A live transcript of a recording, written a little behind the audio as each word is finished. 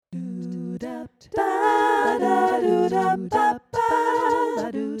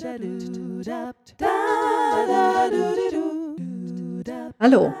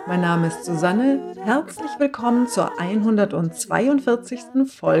Hallo, mein Name ist Susanne. Herzlich willkommen zur 142.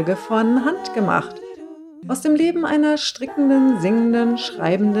 Folge von Handgemacht. Aus dem Leben einer strickenden, singenden,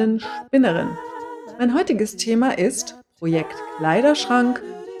 schreibenden Spinnerin. Mein heutiges Thema ist Projekt Kleiderschrank.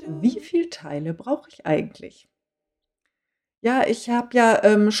 Wie viele Teile brauche ich eigentlich? Ja, ich habe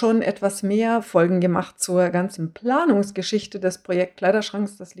ja schon etwas mehr Folgen gemacht zur ganzen Planungsgeschichte des Projekt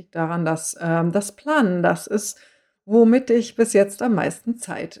Kleiderschranks. Das liegt daran, dass das Planen das ist, womit ich bis jetzt am meisten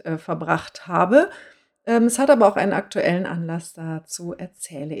Zeit verbracht habe. Es hat aber auch einen aktuellen Anlass, dazu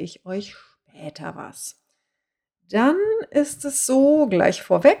erzähle ich euch später was. Dann ist es so, gleich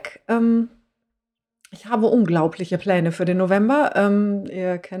vorweg, ich habe unglaubliche Pläne für den November.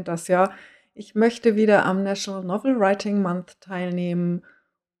 Ihr kennt das ja. Ich möchte wieder am National Novel Writing Month teilnehmen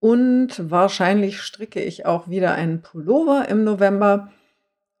und wahrscheinlich stricke ich auch wieder einen Pullover im November.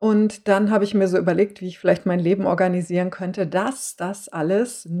 Und dann habe ich mir so überlegt, wie ich vielleicht mein Leben organisieren könnte, dass das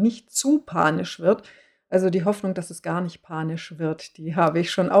alles nicht zu panisch wird. Also die Hoffnung, dass es gar nicht panisch wird, die habe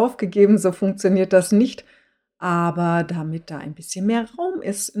ich schon aufgegeben. So funktioniert das nicht. Aber damit da ein bisschen mehr Raum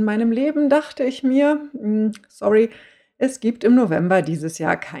ist in meinem Leben, dachte ich mir, sorry, es gibt im November dieses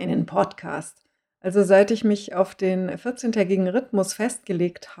Jahr keinen Podcast. Also seit ich mich auf den 14-tägigen Rhythmus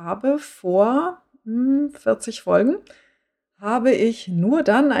festgelegt habe, vor 40 Folgen, habe ich nur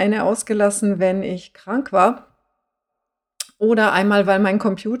dann eine ausgelassen, wenn ich krank war. Oder einmal, weil mein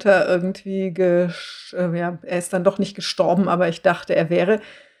Computer irgendwie, ja, er ist dann doch nicht gestorben, aber ich dachte, er wäre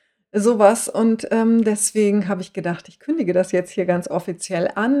sowas. Und deswegen habe ich gedacht, ich kündige das jetzt hier ganz offiziell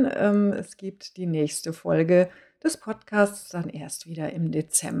an. Es gibt die nächste Folge des Podcasts dann erst wieder im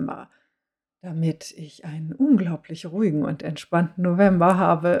Dezember, damit ich einen unglaublich ruhigen und entspannten November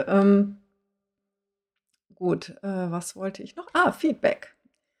habe. Gut, was wollte ich noch? Feedback.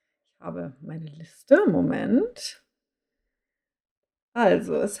 Ich habe meine Liste. Moment.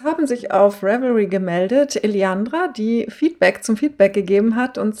 Also, es haben sich auf Ravelry gemeldet Eliandra, die Feedback zum Feedback gegeben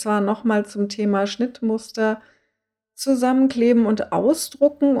hat, und zwar nochmal zum Thema Schnittmuster zusammenkleben und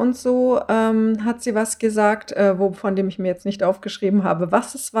ausdrucken und so, hat sie was gesagt, von dem ich mir jetzt nicht aufgeschrieben habe,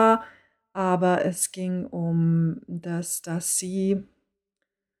 was es war, aber es ging um das, dass sie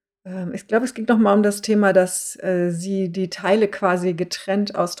ich glaube, es ging noch mal um das Thema, dass, sie die Teile quasi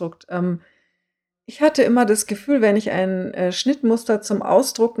getrennt ausdruckt. Ich hatte immer das Gefühl, wenn ich ein, Schnittmuster zum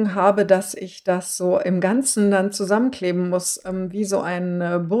Ausdrucken habe, dass ich das so im Ganzen dann zusammenkleben muss, wie so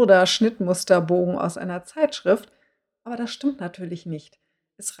ein, Burda-Schnittmusterbogen aus einer Zeitschrift. Aber das stimmt natürlich nicht.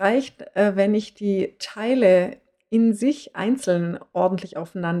 Es reicht, wenn ich die Teile in sich einzeln ordentlich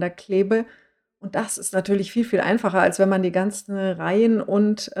aufeinander klebe. Und das ist natürlich viel, viel einfacher, als wenn man die ganzen Reihen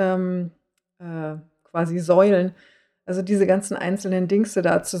und, quasi Säulen, also diese ganzen einzelnen Dingse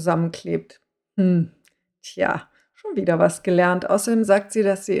da zusammenklebt. Hm, tja, schon wieder was gelernt. Außerdem sagt sie,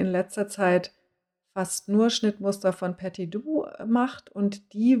 dass sie in letzter Zeit fast nur Schnittmuster von Patty Dou macht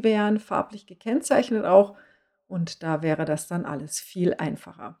und die wären farblich gekennzeichnet auch und da wäre das dann alles viel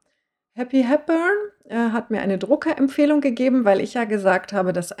einfacher. Happy Hepburn hat mir eine Druckerempfehlung gegeben, weil ich ja gesagt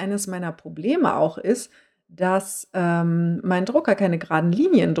habe, dass eines meiner Probleme auch ist, dass mein Drucker keine geraden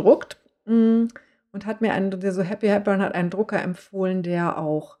Linien druckt. Und hat mir Happy Hepburn hat einen Drucker empfohlen, der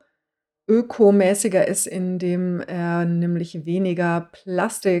auch ökomäßiger ist, indem er nämlich weniger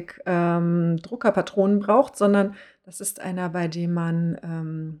Plastik Druckerpatronen braucht, sondern das ist einer, bei dem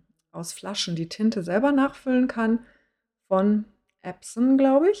man aus Flaschen die Tinte selber nachfüllen kann, von Epson,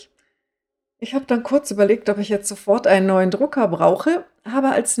 glaube ich. Ich habe dann kurz überlegt, ob ich jetzt sofort einen neuen Drucker brauche,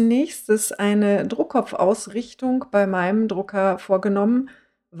 habe als nächstes eine Druckkopfausrichtung bei meinem Drucker vorgenommen,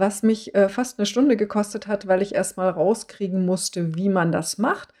 was mich fast eine Stunde gekostet hat, weil ich erst mal rauskriegen musste, wie man das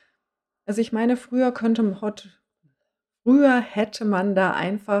macht. Also, ich meine, früher hätte man da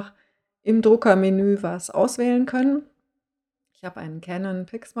einfach im Druckermenü was auswählen können. Ich habe einen Canon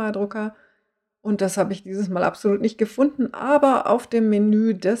Pixma-Drucker und das habe ich dieses Mal absolut nicht gefunden, aber auf dem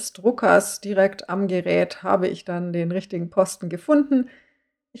Menü des Druckers direkt am Gerät habe ich dann den richtigen Posten gefunden.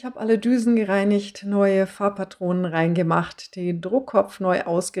 Ich habe alle Düsen gereinigt, neue Farbpatronen reingemacht, den Druckkopf neu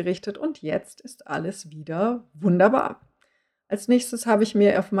ausgerichtet und jetzt ist alles wieder wunderbar. Als nächstes habe ich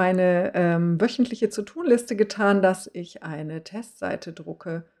mir auf meine wöchentliche To-Do-Liste getan, dass ich eine Testseite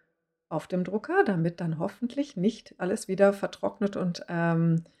drucke auf dem Drucker, damit dann hoffentlich nicht alles wieder vertrocknet und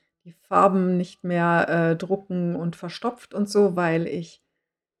die Farben nicht mehr drucken und verstopft und so, weil ich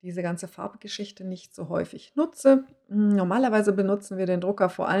diese ganze Farbgeschichte nicht so häufig nutze. Normalerweise benutzen wir den Drucker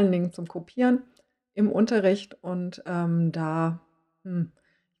vor allen Dingen zum Kopieren im Unterricht und hm,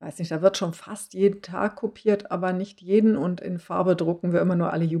 weiß nicht, da wird schon fast jeden Tag kopiert, aber nicht jeden und in Farbe drucken wir immer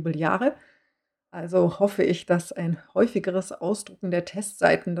nur alle Jubeljahre. Also hoffe ich, dass ein häufigeres Ausdrucken der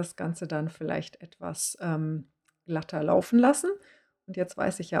Testseiten das Ganze dann vielleicht etwas, glatter laufen lassen. Und jetzt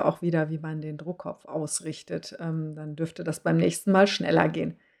weiß ich ja auch wieder, wie man den Druckkopf ausrichtet. Dann dürfte das beim nächsten Mal schneller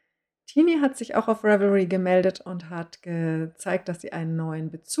gehen. Tini hat sich auch auf Ravelry gemeldet und hat gezeigt, dass sie einen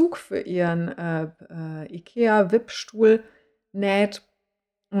neuen Bezug für ihren, IKEA-Wippstuhl näht.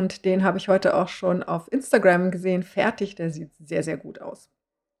 Und den habe ich heute auch schon auf Instagram gesehen, fertig. Der sieht sehr, sehr gut aus.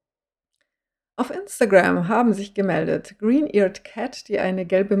 Auf Instagram haben sich gemeldet Green-Eared Cat, die eine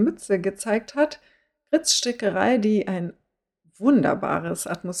gelbe Mütze gezeigt hat, Fritz-Stickerei, die ein wunderbares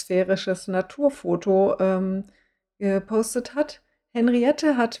atmosphärisches Naturfoto, gepostet hat.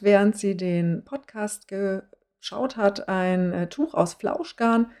 Henriette hat, während sie den Podcast geschaut hat, ein, Tuch aus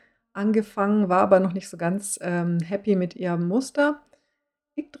Flauschgarn angefangen, war aber noch nicht so ganz, happy mit ihrem Muster.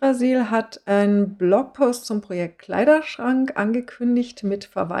 Yggdrasil hat einen Blogpost zum Projekt Kleiderschrank angekündigt mit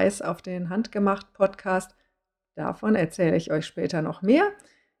Verweis auf den Handgemacht-Podcast. Davon erzähle ich euch später noch mehr.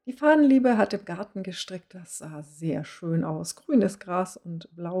 Die Fahnenliebe hat im Garten gestrickt. Das sah sehr schön aus. Grünes Gras und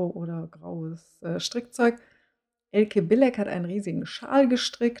blau oder graues Strickzeug. Elke Billeck hat einen riesigen Schal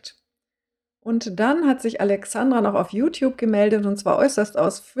gestrickt. Und dann hat sich Alexandra noch auf YouTube gemeldet und zwar äußerst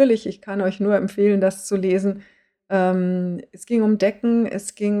ausführlich. Ich kann euch nur empfehlen, das zu lesen. Es ging um Decken,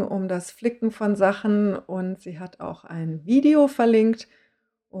 es ging um das Flicken von Sachen und sie hat auch ein Video verlinkt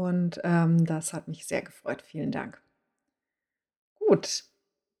und das hat mich sehr gefreut. Vielen Dank. Gut,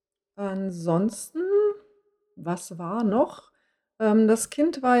 ansonsten, was war noch? Das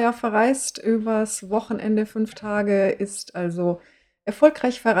Kind war ja verreist übers Wochenende, 5 Tage, ist also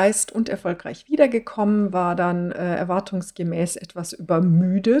erfolgreich verreist und erfolgreich wiedergekommen, war dann erwartungsgemäß etwas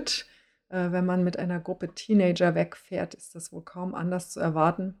übermüdet. Wenn man mit einer Gruppe Teenager wegfährt, ist das wohl kaum anders zu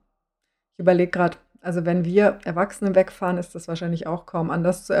erwarten. Ich überlege gerade, also wenn wir Erwachsene wegfahren, ist das wahrscheinlich auch kaum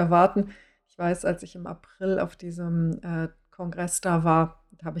anders zu erwarten. Ich weiß, als ich im April auf diesem Kongress da war,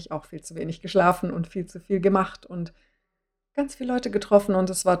 da habe ich auch viel zu wenig geschlafen und viel zu viel gemacht und ganz viele Leute getroffen und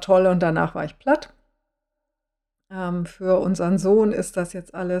es war toll und danach war ich platt. Für unseren Sohn ist das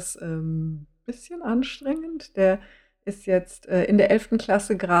jetzt alles bisschen anstrengend. Der ist jetzt in der 11.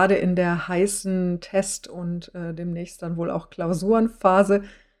 Klasse gerade in der heißen Test- und demnächst dann wohl auch Klausurenphase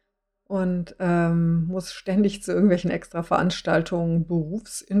und muss ständig zu irgendwelchen extra Veranstaltungen,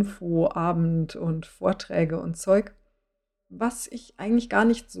 Berufsinfo, Abend und Vorträge und Zeug, was ich eigentlich gar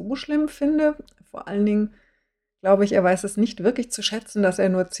nicht so schlimm finde. Vor allen Dingen glaube ich, er weiß es nicht wirklich zu schätzen, dass er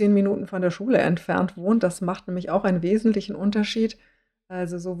nur 10 Minuten von der Schule entfernt wohnt. Das macht nämlich auch einen wesentlichen Unterschied.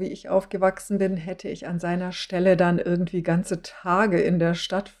 Also so wie ich aufgewachsen bin, hätte ich an seiner Stelle dann irgendwie ganze Tage in der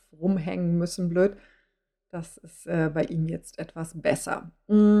Stadt rumhängen müssen, blöd. Das ist bei ihm jetzt etwas besser.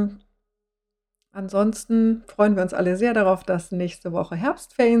 Ansonsten freuen wir uns alle sehr darauf, dass nächste Woche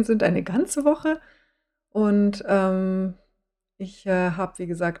Herbstferien sind, eine ganze Woche. Und ich habe, wie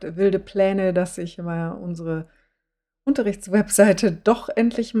gesagt, wilde Pläne, dass ich mal unsere Unterrichtswebseite doch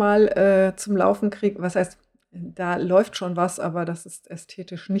endlich mal zum Laufen kriege. Was heißt, da läuft schon was, aber das ist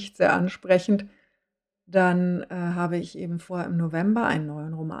ästhetisch nicht sehr ansprechend. Dann habe ich eben vor, im November einen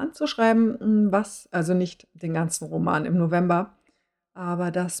neuen Roman zu schreiben, also nicht den ganzen Roman im November,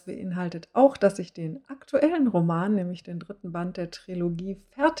 aber das beinhaltet auch, dass ich den aktuellen Roman, nämlich den 3. Band der Trilogie,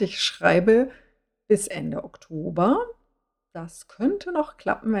 fertig schreibe bis Ende Oktober. Das könnte noch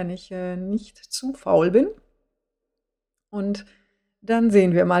klappen, wenn ich nicht zu faul bin. Und dann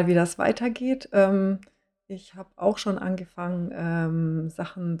sehen wir mal, wie das weitergeht. Ich habe auch schon angefangen,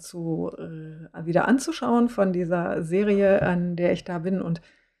 Sachen wieder anzuschauen von dieser Serie, an der ich da bin und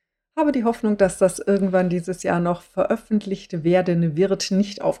habe die Hoffnung, dass das irgendwann dieses Jahr noch veröffentlicht werden wird,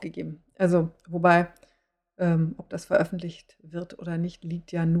 nicht aufgegeben. Also, wobei, ob das veröffentlicht wird oder nicht,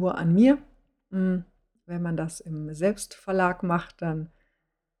 liegt ja nur an mir. Wenn man das im Selbstverlag macht, dann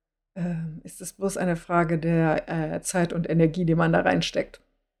ist es bloß eine Frage der Zeit und Energie, die man da reinsteckt.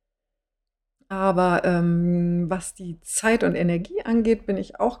 Aber was die Zeit und Energie angeht, bin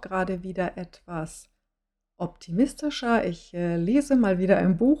ich auch gerade wieder etwas optimistischer. Ich lese mal wieder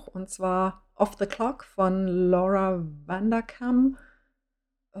ein Buch und zwar Off the Clock von Laura Vanderkam.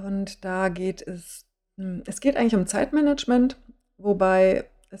 Und da geht es geht eigentlich um Zeitmanagement, wobei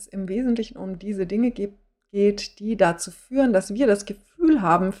es im Wesentlichen um diese Dinge geht, die dazu führen, dass wir das Gefühl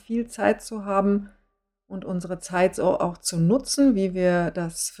haben, viel Zeit zu haben und unsere Zeit so auch zu nutzen, wie wir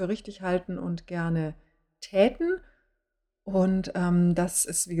das für richtig halten und gerne täten. Und das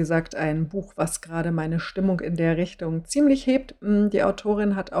ist, wie gesagt, ein Buch, was gerade meine Stimmung in der Richtung ziemlich hebt. Die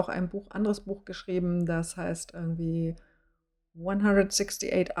Autorin hat auch ein anderes Buch geschrieben, das heißt irgendwie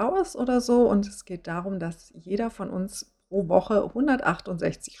 168 Hours oder so und es geht darum, dass jeder von uns pro Woche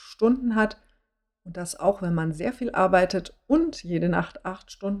 168 Stunden hat und dass auch, wenn man sehr viel arbeitet und jede Nacht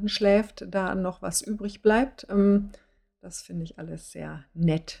 8 Stunden schläft, da noch was übrig bleibt. Das finde ich alles sehr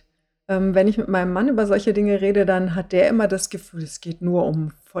nett. Wenn ich mit meinem Mann über solche Dinge rede, dann hat der immer das Gefühl, es geht nur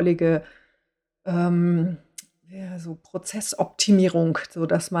um völlige ähm, ja, so Prozessoptimierung,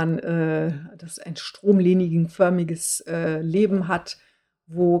 sodass man das ein stromlinienförmiges Leben hat,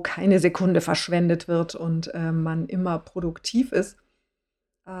 wo keine Sekunde verschwendet wird und man immer produktiv ist.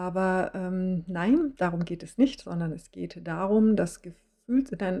 Aber nein, darum geht es nicht, sondern es geht darum, dass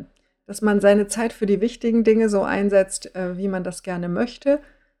man seine Zeit für die wichtigen Dinge so einsetzt, wie man das gerne möchte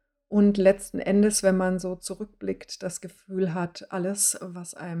und letzten Endes, wenn man so zurückblickt, das Gefühl hat, alles,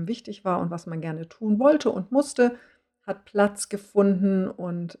 was einem wichtig war und was man gerne tun wollte und musste, hat Platz gefunden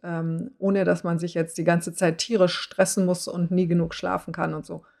und ohne dass man sich jetzt die ganze Zeit tierisch stressen muss und nie genug schlafen kann und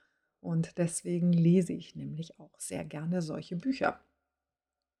so. Und deswegen lese ich nämlich auch sehr gerne solche Bücher.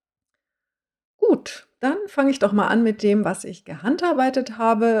 Gut, dann fange ich doch mal an mit dem, was ich gehandarbeitet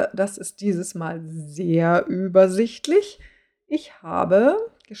habe. Das ist dieses Mal sehr übersichtlich. Ich habe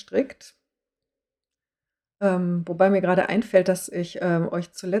gestrickt. Wobei mir gerade einfällt, dass ich,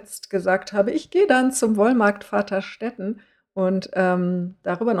 euch zuletzt gesagt habe, ich gehe dann zum Wollmarkt Vaterstetten und,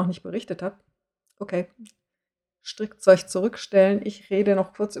 darüber noch nicht berichtet habe. Okay, Strickzeug zurückstellen. Ich rede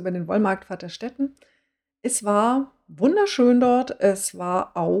noch kurz über den Wollmarkt Vaterstetten. Es war wunderschön dort. Es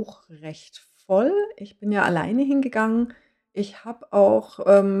war auch recht voll. Ich bin ja alleine hingegangen. Ich habe auch,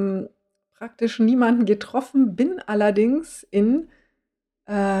 praktisch niemanden getroffen, bin allerdings äh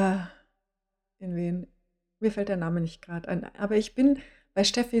in wen? Mir fällt der Name nicht gerade ein. Aber ich bin bei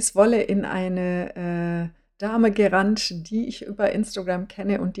Steffis Wolle in eine, Dame gerannt, die ich über Instagram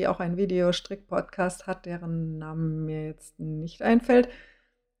kenne und die auch einen Videostrick-Podcast hat, deren Namen mir jetzt nicht einfällt.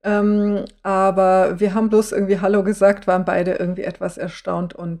 Aber wir haben bloß irgendwie „Hallo" gesagt, waren beide irgendwie etwas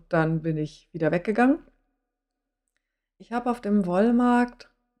erstaunt und dann bin ich wieder weggegangen. Ich habe auf dem Wollmarkt,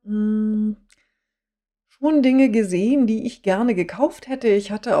 hm schon Dinge gesehen, die ich gerne gekauft hätte.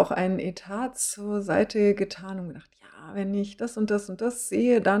 Ich hatte auch einen Etat zur Seite getan und gedacht: „Ja, wenn ich das und das und das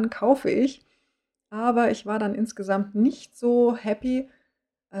sehe, dann kaufe ich." Aber ich war dann insgesamt nicht so happy.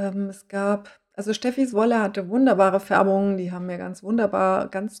 Es gab also Steffis Wolle hatte wunderbare Färbungen, die haben mir ganz wunderbar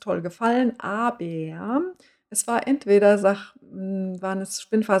ganz toll gefallen, aber es war entweder waren es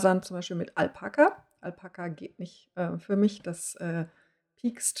Spinnfasern zum Beispiel mit Alpaka. Alpaka geht nicht, für mich, das,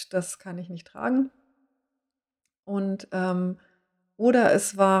 piekst, das kann ich nicht tragen. Und, oder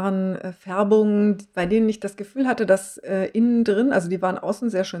es waren, Färbungen, bei denen ich das Gefühl hatte, dass, innen drin also, die waren außen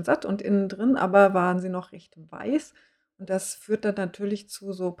sehr schön satt und innen drin aber waren sie noch recht weiß. Und das führt dann natürlich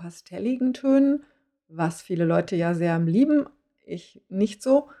zu so pastelligen Tönen, was viele Leute ja sehr lieben, ich nicht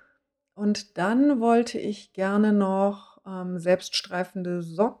so. Und dann wollte ich gerne noch, selbststreifende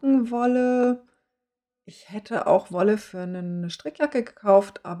Sockenwolle. Ich hätte auch Wolle für 'nen 'ne Strickjacke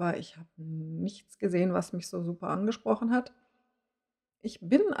gekauft, aber ich habe nichts gesehen, was mich so super angesprochen hat. Ich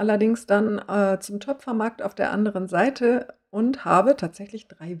bin allerdings dann, zum Töpfermarkt auf der anderen Seite und habe tatsächlich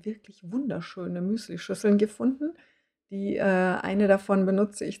 3 wirklich wunderschöne Müslischüsseln gefunden. Eine davon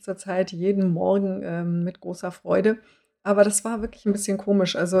benutze ich zurzeit jeden Morgen, mit großer Freude. Aber das war wirklich 'n bisschen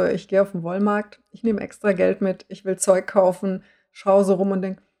komisch. Also, ich gehe auf 'n Wollmarkt, ich nehme extra Geld mit, ich will Zeug kaufen, schaue so rum und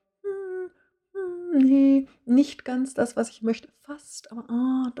denke: „Hm, ne, nicht ganz das, was ich möchte. Fast,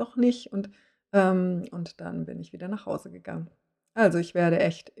 aber, doch nicht." Und dann bin ich wieder nach Hause gegangen. Also, ich werde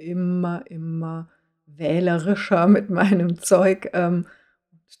echt immer wählerischer mit meinem Zeug, und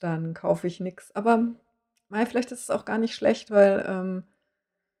dann kaufe ich nix. Aber, vielleicht ist es auch gar nicht schlecht, weil,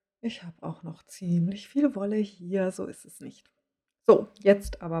 ich habe auch noch ziemlich viel Wolle hier, so ist es nicht. So,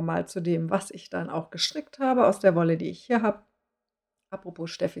 jetzt aber mal zu dem, was ich dann auch gestrickt habe aus der Wolle, die ich hier habe.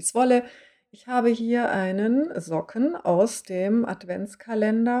 Apropos Steffis Wolle. Ich habe hier einen Socken aus dem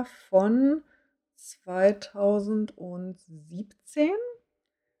Adventskalender von 2017.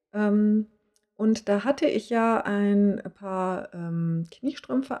 Ähm, und da hatte ich ja ein paar,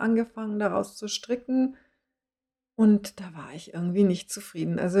 Kniestrümpfe angefangen, daraus zu stricken und da war ich irgendwie nicht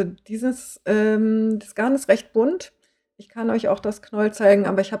zufrieden. Also, das Garn ist recht bunt. Ich kann euch auch das Knäuel zeigen,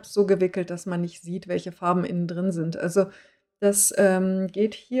 aber ich habe es so gewickelt, dass man nicht sieht, welche Farben innen drin sind. Also, das,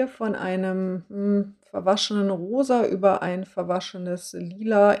 geht hier von einem, verwaschenen Rosa über ein verwaschenes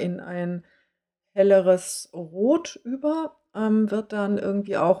Lila in ein helleres Rot über, wird dann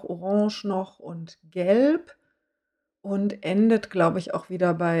irgendwie auch orange noch und gelb und endet, glaube ich, auch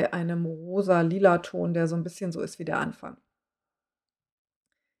wieder bei einem rosa-lila Ton, der so 'n bisschen so ist wie der Anfang.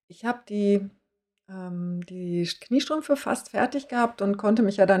 Ich habe die die Kniestrümpfe fast fertig gehabt und konnte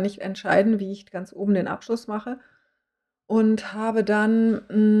mich ja dann nicht entscheiden, wie ich ganz oben den Abschluss mache und habe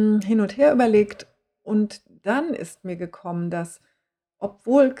dann, hin und her überlegt und dann ist mir gekommen, dass,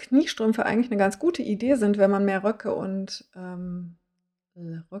 obwohl Kniestrümpfe eigentlich eine ganz gute Idee sind, wenn man mehr Röcke und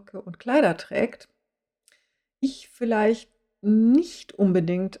Kleider trägt, ich vielleicht nicht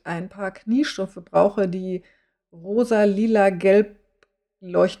unbedingt ein paar Kniestrümpfe brauche, die rosa, lila, gelb,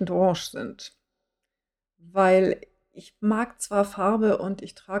 leuchtend orange sind. Weil ich mag zwar Farbe und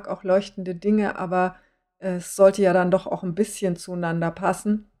ich trage auch leuchtende Dinge, aber es sollte ja dann doch auch ein bisschen zueinander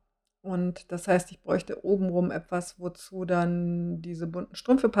passen. Und das heißt, ich bräuchte obenrum etwas, wozu dann diese bunten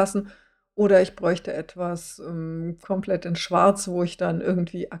Strümpfe passen. Oder ich bräuchte etwas komplett in Schwarz, wo ich dann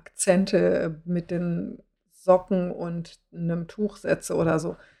irgendwie Akzente mit den Socken und einem Tuch setze oder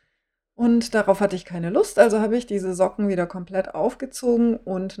so. Und darauf hatte ich keine Lust, also habe ich diese Socken wieder komplett aufgezogen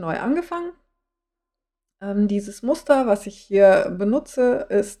und neu angefangen. Dieses Muster, was ich hier benutze,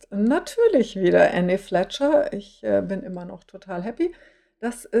 ist natürlich wieder Annie Fletcher. Ich bin immer noch total happy.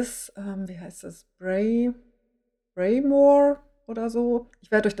 Das ist, wie heißt es, Braymore oder so.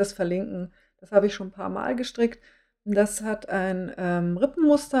 Ich werde euch das verlinken. Das habe ich schon ein paar Mal gestrickt. Das hat ein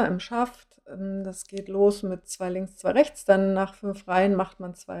Rippenmuster im Schaft. Das geht los mit 2 links, 2 rechts. Dann nach 5 Reihen macht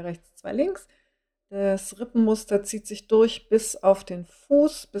man 2 rechts, 2 links. Das Rippenmuster zieht sich durch bis auf den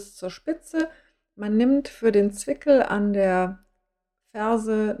Fuß, bis zur Spitze. Man nimmt für den Zwickel an der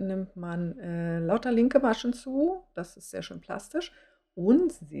Ferse nimmt man lauter linke Maschen zu. Das ist sehr schön plastisch.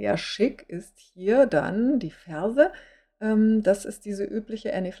 Und sehr schick ist hier dann die Ferse. Das ist diese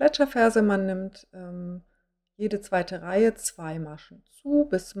übliche Annie Fletcher Ferse. Man nimmt jede zweite Reihe 2 Maschen zu,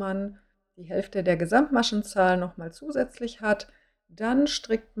 bis man die Hälfte der Gesamtmaschenzahl nochmal zusätzlich hat. Dann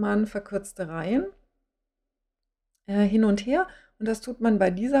strickt man verkürzte Reihen hin und her. Und das tut man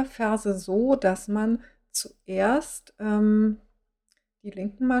bei dieser Ferse so, dass man zuerst die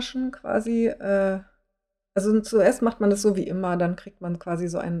linken Maschen quasi, also zuerst macht man das so wie immer, dann kriegt man quasi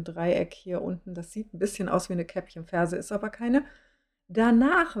so ein Dreieck hier unten. Das sieht ein bisschen aus wie eine Käppchenferse, ist aber keine.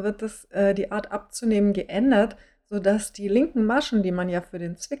 Danach wird die Art abzunehmen geändert, sodass die linken Maschen, die man ja für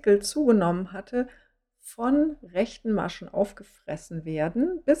den Zwickel zugenommen hatte, von rechten Maschen aufgefressen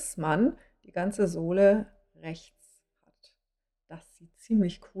werden, bis man die ganze Sohle rechts hat. Das sieht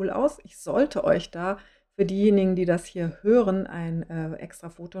ziemlich cool aus. Ich sollte euch da für diejenigen, die das hier hören, ein extra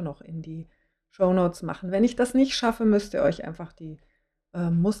Foto noch in die Shownotes machen. Wenn ich das nicht schaffe, müsst ihr euch einfach die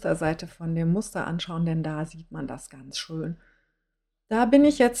Musterseite von dem Muster anschauen, denn da sieht man das ganz schön. Da bin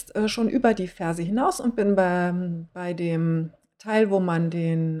ich jetzt schon über die Ferse hinaus und bin bei dem Teil, wo man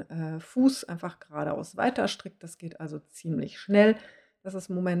den Fuß einfach geradeaus weiter strickt. Das geht also ziemlich schnell. Das ist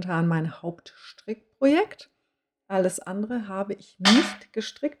momentan mein Hauptstrickprojekt. Alles andere habe ich nicht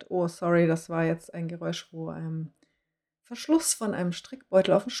gestrickt. Oh, sorry, das war jetzt ein Geräusch, wo ein Verschluss von einem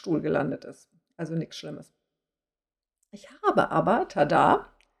Strickbeutel auf dem Stuhl gelandet ist. Also nichts Schlimmes. Ich habe aber, tada,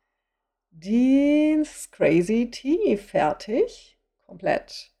 den Crazy Tee fertig,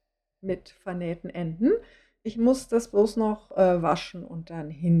 komplett mit vernähten Enden. Ich muss das bloß noch waschen und dann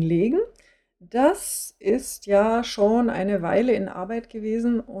hinlegen. Das ist ja schon eine Weile in Arbeit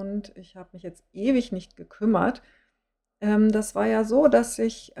gewesen und ich habe mich jetzt ewig nicht gekümmert. Das war ja so, dass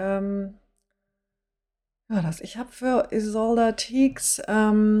ich habe für Isolda Teagues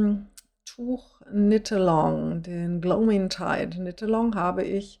Tuch Knit-Along, den Gloaming Tide Knit-Along, habe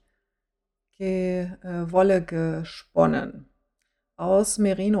ich Wolle gesponnen aus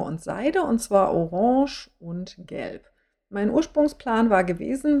Merino und Seide, und zwar orange und gelb. Mein Ursprungsplan war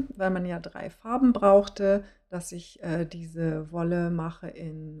gewesen, weil man ja 3 Farben brauchte, dass ich diese Wolle mache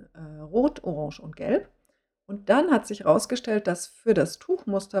in Rot, Orange und Gelb. Und dann hat sich herausgestellt, dass für das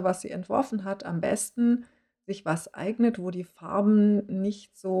Tuchmuster, was sie entworfen hat, am besten sich was eignet, wo die Farben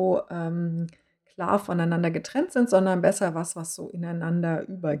nicht so klar voneinander getrennt sind, sondern besser was so ineinander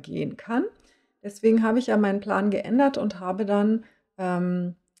übergehen kann. Deswegen habe ich ja meinen Plan geändert und habe dann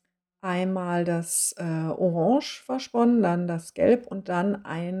einmal das Orange versponnen, dann das Gelb und dann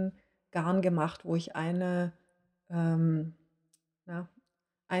ein Garn gemacht, wo ich ähm,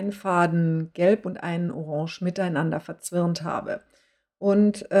 einen Faden Gelb und einen Orange miteinander verzwirnt habe.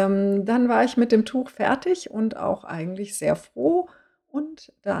 Und dann war ich mit dem Tuch fertig und auch eigentlich sehr froh.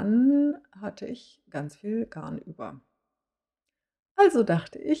 Und dann hatte ich ganz viel Garn über. Also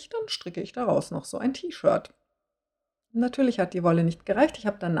dachte ich, dann stricke ich daraus noch so ein T-Shirt. Natürlich hat die Wolle nicht gereicht. Ich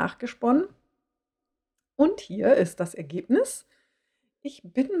habe dann nachgesponnen. Und hier ist das Ergebnis. Ich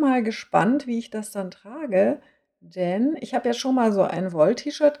bin mal gespannt, wie ich das dann trage, denn ich habe ja schon mal so ein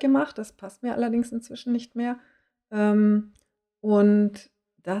Woll-T-Shirt gemacht. Das passt mir allerdings inzwischen nicht mehr. Und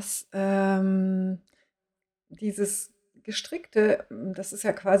dass dieses gestrickte, das ist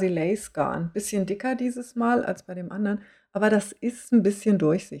ja quasi Lace-Garn, bisschen dicker dieses Mal als bei dem anderen, aber das ist ein bisschen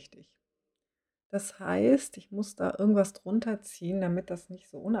durchsichtig. Das heißt, ich muss da irgendwas drunter ziehen, damit das nicht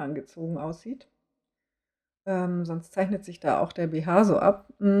so unangezogen aussieht. Sonst zeichnet sich da auch der BH so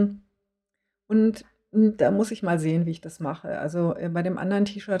ab. Und, da muss ich mal sehen, wie ich das mache. Also, bei dem anderen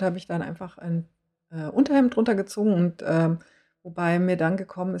T-Shirt habe ich dann einfach ein, Unterhemd drunter gezogen und, wobei mir dann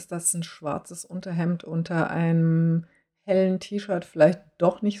gekommen ist, dass ein schwarzes Unterhemd unter einem hellen T-Shirt vielleicht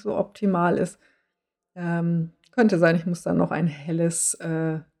doch nicht so optimal ist. Könnte sein, ich muss dann noch ein helles,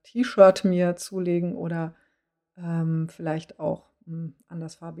 T-Shirt mir zulegen oder, vielleicht auch 'n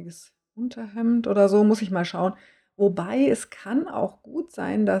andersfarbiges Unterhemd oder so, muss ich mal schauen. Wobei es kann auch gut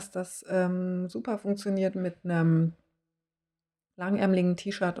sein, dass das, super funktioniert mit 'nem langärmeligen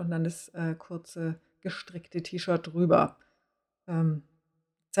T-Shirt und dann das, kurze gestrickte T-Shirt drüber. Ähm,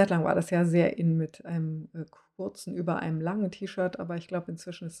 Zeit lang war das ja sehr in mit einem, kurzen über einem langen T-Shirt, aber ich glaube,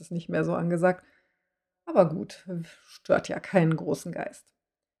 inzwischen ist es nicht mehr so angesagt. Aber gut, stört ja keinen großen Geist.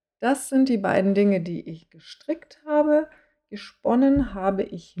 Das sind die beiden Dinge, die ich gestrickt habe. Gesponnen habe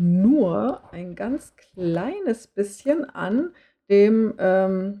ich nur ein ganz kleines bisschen an dem,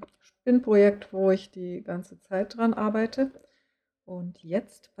 Spinnprojekt, wo ich die ganze Zeit dran arbeite. Und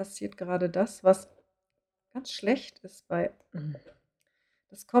jetzt passiert gerade das, was ganz schlecht ist bei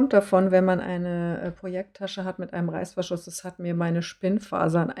das kommt davon, wenn man eine, Projekttasche hat mit einem Reißverschluss. Das hat mir meine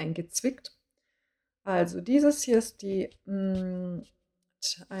Spinnfasern eingezwickt. Also, dieses hier ist die,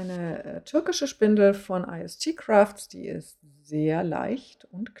 eine, türkische Spindel von IST Crafts, die ist sehr leicht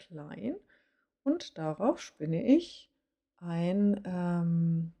und klein und darauf spinne ich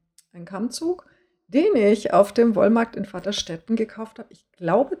ein Kammzug, den ich auf dem Wollmarkt in Vaterstetten gekauft habe. Ich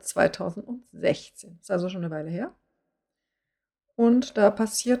glaube 2016, ist also schon eine Weile her. Und da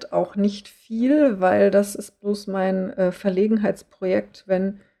passiert auch nicht viel, weil das ist bloß mein, Verlegenheitsprojekt.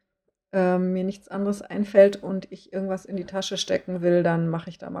 Wenn, mir nichts anderes einfällt und ich irgendwas in die Tasche stecken will, dann mache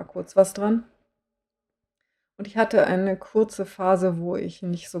ich da mal kurz was dran. Und ich hatte eine kurze Phase, wo ich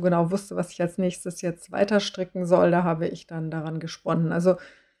nicht so genau wusste, was ich als Nächstes jetzt weiter stricken soll. Da habe ich dann daran gesponnen. Also,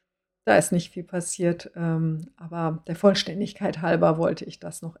 da ist nicht viel passiert, aber der Vollständigkeit halber wollte ich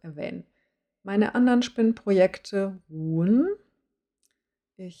das noch erwähnen. Meine anderen Spinnprojekte ruhen.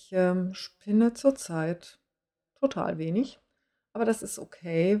 Ich, spinne zurzeit total wenig, aber das ist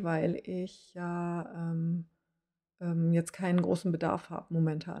okay, weil ich ja, jetzt keinen großen Bedarf habe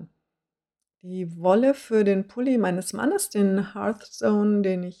momentan. Die Wolle für den Pulli meines Mannes, den Hearthstone,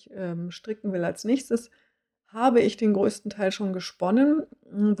 den ich, stricken will als Nächstes, habe ich den größten Teil schon gesponnen.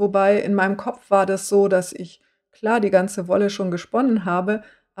 Wobei in meinem Kopf war das so, dass ich klar die ganze Wolle schon gesponnen habe,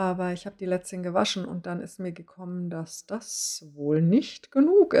 aber ich habe die Lätzchen gewaschen und dann ist mir gekommen, dass das wohl nicht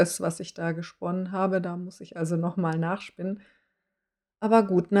genug ist, was ich da gesponnen habe. Da muss ich also noch mal nachspinnen. Aber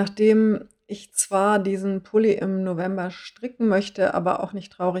gut, nachdem ich zwar diesen Pulli im November stricken möchte, aber auch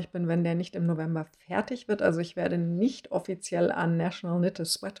nicht traurig bin, wenn der nicht im November fertig wird. Also, ich werde nicht offiziell an National Knit a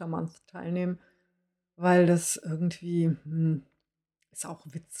Sweater Month teilnehmen, weil das irgendwie, ist auch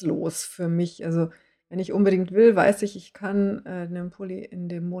witzlos für mich. Also, wenn ich unbedingt will, weiß ich, ich kann, 'nen Pulli in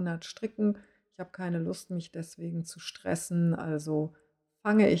dem Monat stricken. Ich habe keine Lust, mich deswegen zu stressen, also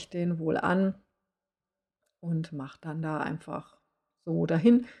fange ich den wohl an und mache dann da einfach so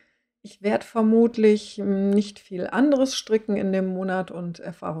dahin. Ich werde vermutlich, nicht viel anderes stricken in dem Monat und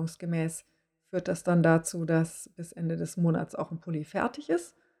erfahrungsgemäß führt das dann dazu, dass bis Ende des Monats auch 'n Pulli fertig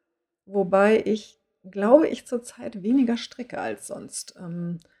ist. Wobei ich glaube, ich zurzeit weniger stricke als sonst.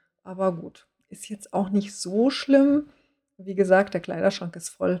 Aber gut, ist jetzt auch nicht so schlimm. Wie gesagt, der Kleiderschrank ist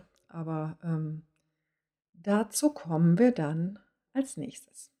voll, aber, dazu kommen wir dann als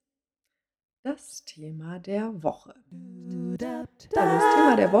Nächstes. Das Thema der Woche. Also das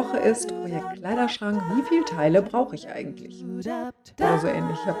Thema der Woche ist Projekt Kleiderschrank. Wie viele Teile brauche ich eigentlich? Oder so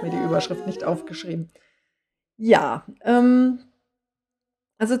ähnlich. Ich habe mir die Überschrift nicht aufgeschrieben. Ja,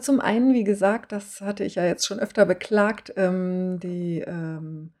 also zum einen, wie gesagt, das hatte ich ja jetzt schon öfter beklagt, die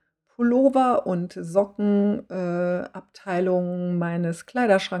Pullover und Socken Abteilung meines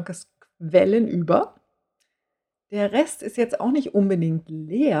Kleiderschrankes quellen über. Der Rest ist jetzt auch nicht unbedingt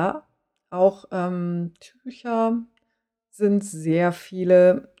leer. Auch, Tücher sind sehr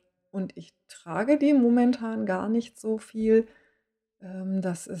viele und ich trage die momentan gar nicht so viel.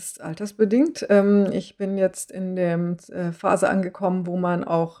 Das ist altersbedingt. Ich bin jetzt in der Phase angekommen, wo man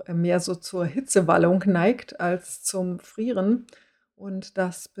auch, mehr so zur Hitzewallung neigt als zum Frieren. Und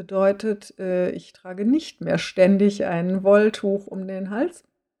das bedeutet, ich trage nicht mehr ständig ein Wolltuch um den Hals.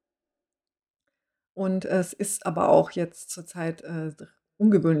 Und es ist aber auch jetzt zurzeit,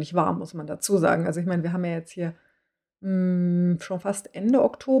 ungewöhnlich warm, muss man dazu sagen. Also, ich meine, wir haben ja jetzt hier, schon fast Ende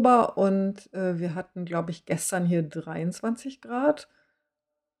Oktober und, wir hatten, glaube ich, gestern hier 23 Grad.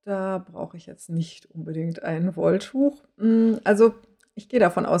 Da brauche ich jetzt nicht unbedingt ein Wolltuch. Also, ich gehe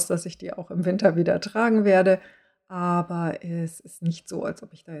davon aus, dass ich die auch im Winter wieder tragen werde, aber es ist nicht so, als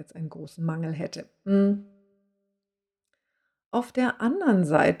ob ich da jetzt einen großen Mangel hätte. Auf der anderen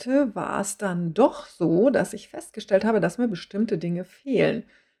Seite war es dann doch so, dass ich festgestellt habe, dass mir bestimmte Dinge fehlen.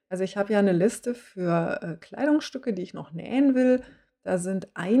 Also, ich habe ja eine Liste für, Kleidungsstücke, die ich noch nähen will. Da sind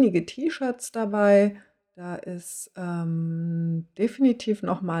einige T-Shirts dabei. Da ist, definitiv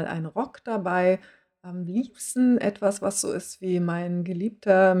noch mal ein Rock dabei. Am liebsten etwas, was so ist wie mein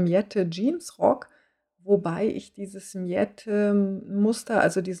geliebter Miette-Jeansrock, wobei ich dieses Miette-Muster,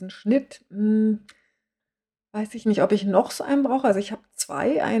 also diesen Schnitt, weiß ich nicht, ob ich noch so einen brauche. Also, ich habe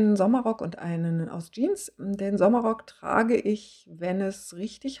 2, einen Sommerrock und einen aus Jeans. Den Sommerrock trage ich, wenn es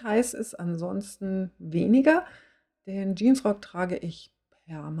richtig heiß ist, ansonsten weniger. Den Jeansrock trage ich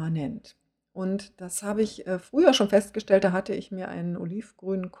permanent. Und das habe ich, früher schon festgestellt, da hatte ich mir einen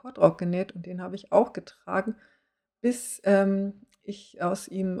olivgrünen Kordrock genäht und den habe ich auch getragen, bis, ich aus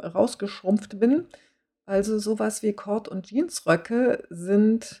ihm rausgeschrumpft bin. Also, sowas wie Cord und Jeansröcke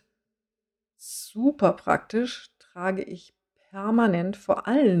sind super praktisch, trage ich permanent, vor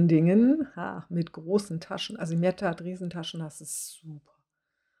allen Dingen, mit großen Taschen. Also, Mette hat Riesentaschen, das ist super.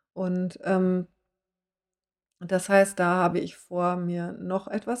 Und, das heißt, da habe ich vor, mir noch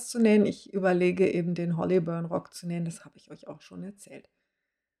etwas zu nähen. Ich überlege eben, den Hollyburn-Rock zu nähen, das habe ich euch auch schon erzählt.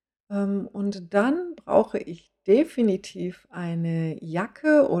 Und dann brauche ich definitiv eine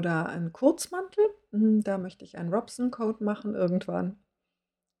Jacke oder einen Kurzmantel. Da möchte ich einen Robson-Coat machen irgendwann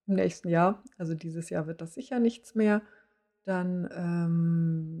im nächsten Jahr. Also, dieses Jahr wird das sicher nichts mehr.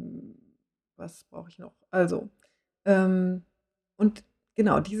 Dann, was brauche ich noch? Also, und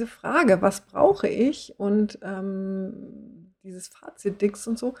genau, diese Frage: „Was brauche ich?“ und, dieses Fazit-Dings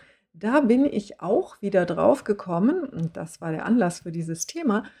und so, da bin ich auch wieder drauf gekommen, und das war der Anlass für dieses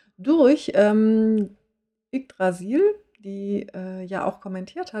Thema, durch, Yggdrasil, die, ja auch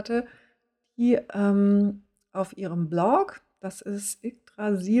kommentiert hatte, die, auf ihrem Blog, das ist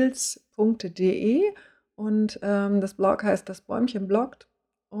yggdrasils.de, und, das Blog heißt „Das Bäumchen bloggt“,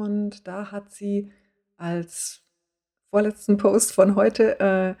 und da hat sie als vorletzten Post von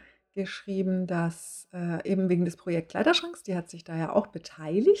heute, geschrieben, dass, eben wegen des Projekt Kleiderschranks, die hat sich da ja auch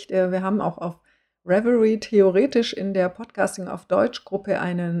beteiligt. Wir haben auch auf Revelry theoretisch in der Podcasting auf Deutsch Gruppe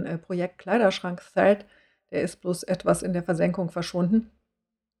einen, Projekt Kleiderschrank-Thread, der ist bloß etwas in der Versenkung verschwunden.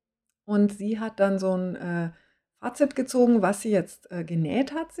 Und sie hat dann so 'n, Fazit gezogen, was sie jetzt,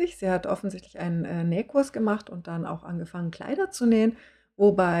 genäht hat sich. Sie hat offensichtlich einen, Nähkurs gemacht und dann auch angefangen, Kleider zu nähen,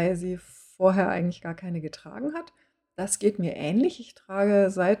 wobei sie vorher eigentlich gar keine getragen hat. Das geht mir ähnlich. Ich trage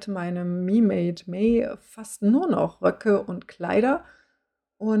seit meinem Me Made May fast nur noch Röcke und Kleider.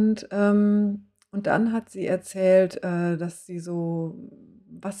 Und dann hat sie erzählt, dass sie so,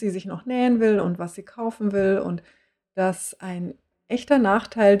 was sie sich noch nähen will und was sie kaufen will, und dass ein echter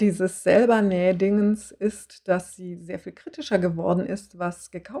Nachteil dieses Selber-Näh-Dingens ist, dass sie sehr viel kritischer geworden ist, was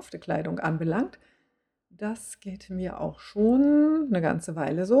gekaufte Kleidung anbelangt. Das geht mir auch schon eine ganze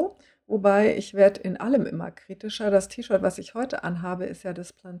Weile so, wobei ich werde in allem immer kritischer. Das T-Shirt, was ich heute anhabe, ist ja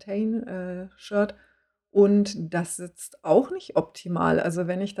das Plantain, Shirt, und das sitzt auch nicht optimal. Also,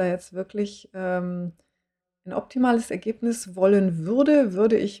 wenn ich da jetzt wirklich, 'n optimales Ergebnis wollen würde,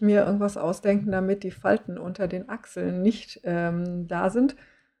 würde ich mir irgendwas ausdenken, damit die Falten unter den Achseln nicht, da sind.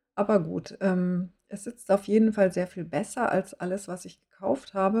 Aber gut, es sitzt auf jeden Fall sehr viel besser als alles, was ich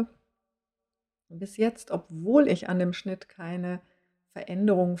gekauft habe bis jetzt, obwohl ich an dem Schnitt keine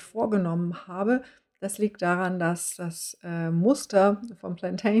Veränderung vorgenommen habe. Das liegt daran, dass das, Muster vom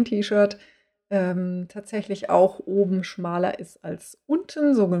Plantain-T-Shirt, tatsächlich auch oben schmaler ist als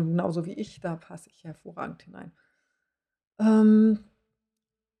unten, so genauso wie ich, da passe ich hervorragend hinein. Ähm,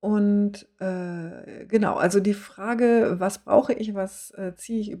 genau, also die Frage: „Was brauche ich? Was,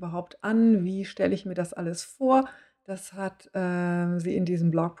 ziehe ich überhaupt an? Wie stelle ich mir das alles vor?“ Das hat, sie in diesem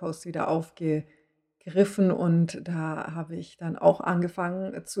Blogpost wieder aufgegriffen, und da habe ich dann auch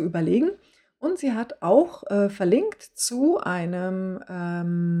angefangen, zu überlegen. Und sie hat auch, verlinkt zu einer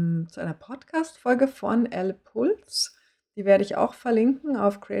Podcast-Folge von Elle Puls. Die werde ich auch verlinken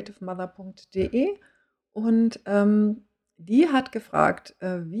auf creativemother.de, und, die hat gefragt,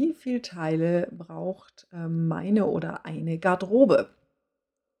 wie viel Teile braucht, meine oder eine Garderobe?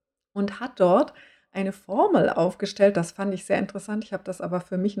 Und hat dort eine Formel aufgestellt, das fand ich sehr interessant, ich habe das aber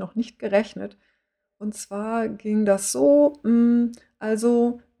für mich noch nicht gerechnet. Und zwar ging das so,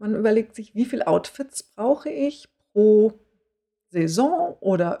 also, man überlegt sich: „Wie viel Outfits brauche ich pro Saison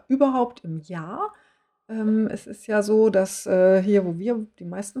oder überhaupt im Jahr. Es ist ja so, dass, hier, wo wir die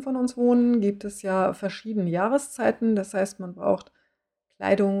meisten von uns wohnen, gibt es ja verschiedene Jahreszeiten. Das heißt, man braucht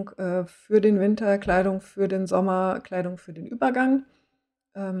Kleidung, für den Winter, Kleidung für den Sommer, Kleidung für den Übergang.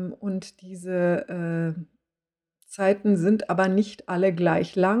 Und diese, Zeiten sind aber nicht alle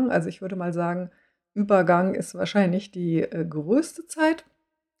gleich lang. Also, ich würde mal sagen, Übergang ist wahrscheinlich die, größte Zeit.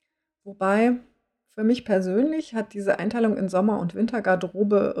 Wobei für mich persönlich hat diese Einteilung in Sommer und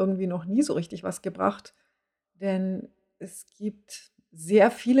Wintergarderobe irgendwie noch nie so richtig was gebracht, denn es gibt sehr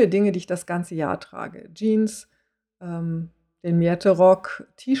viele Dinge, die ich das ganze Jahr trage. Jeans, ähm, den Märtenock,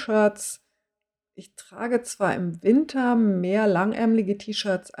 T-Shirts. Ich trage zwar im Winter mehr langärmelige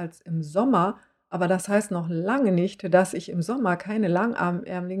T-Shirts als im Sommer, aber das heißt noch lange nicht, dass ich im Sommer keine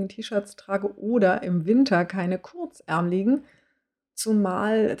langärmeligen T-Shirts trage oder im Winter keine kurzärmeligen,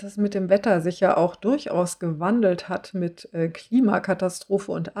 zumal das mit dem Wetter sich ja auch durchaus gewandelt hat mit,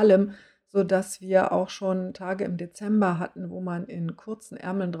 Klimakatastrophe und allem, sodass wir auch schon Tage im Dezember hatten, wo man in kurzen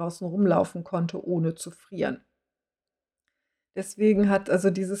Ärmeln draußen rumlaufen konnte, ohne zu frieren. Deswegen hat also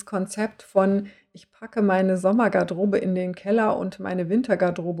dieses Konzept von: „Ich packe meine Sommergarderobe in den Keller und meine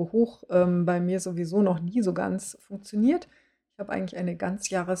Wintergarderobe hoch“, bei mir sowieso noch nie so ganz funktioniert. Ich habe eigentlich eine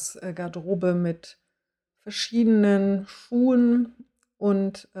Ganzjahres Garderobe mit verschiedenen Schuhen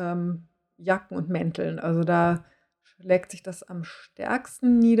und, Jacken und Mänteln. Also, da schlägt sich das am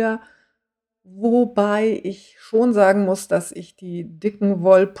stärksten nieder. Wobei ich schon sagen muss, dass ich die dicken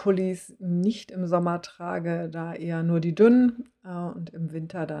Wollpullis nicht im Sommer trage, da eher nur die dünnen, und im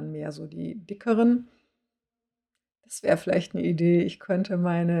Winter dann mehr so die dickeren. Das wäre vielleicht 'ne Idee. Ich könnte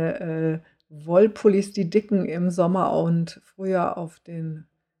meine, Wollpullis, die dicken, im Sommer und Frühjahr auf den,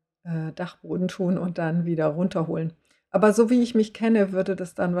 Dachboden tun und dann wieder runterholen. Aber so wie ich mich kenne, würde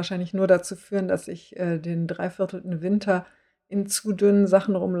das dann wahrscheinlich nur dazu führen, dass ich, den dreiviertelten Winter in zu dünnen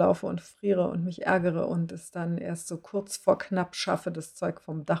Sachen rumlaufe und friere und mich ärgere und es dann erst so kurz vor knapp schaffe, das Zeug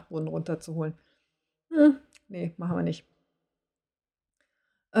vom Dachboden runterzuholen. Hm, ne, machen wir nicht.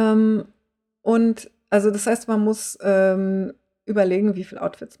 Ähm, und also, das heißt, man muss, überlegen, wie viel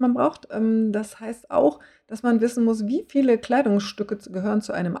Outfits man braucht. Das heißt auch, dass man wissen muss, wie viele Kleidungsstücke gehören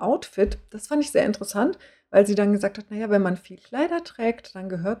zu einem Outfit. Das fand ich sehr interessant, weil sie dann gesagt hat, na ja, wenn man viel Kleider trägt, dann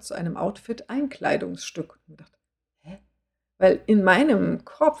gehört zu einem Outfit ein Kleidungsstück. Und ich dachte: „Hä?“ Weil in meinem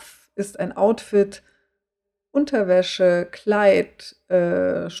Kopf ist ein Outfit Unterwäsche, Kleid,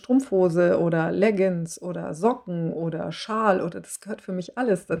 Strumpfhose oder Leggings oder Socken oder Schal oder das gehört für mich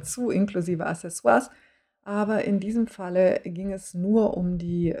alles dazu, inklusive Accessoires. Aber in diesem Falle ging es nur um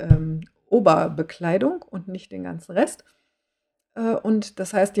die, Oberbekleidung und nicht den ganzen Rest. Und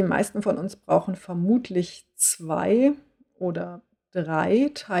das heißt, die meisten von uns brauchen vermutlich 2 oder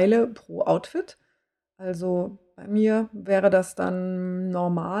 3 Teile pro Outfit. Also, bei mir wäre das dann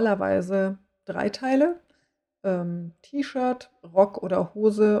normalerweise 3 Teile, T-Shirt, Rock oder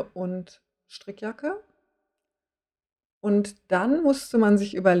Hose und Strickjacke. Und dann musste man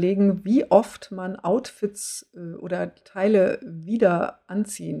sich überlegen, wie oft man Outfits, oder Teile wieder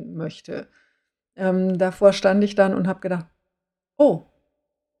anziehen möchte. Davor stand ich dann und habe gedacht: „Oh,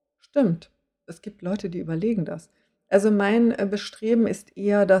 stimmt. Es gibt Leute, die überlegen das.“ Also, mein, Bestreben ist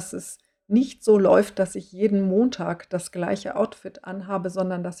eher, dass es nicht so läuft, dass ich jeden Montag das gleiche Outfit anhabe,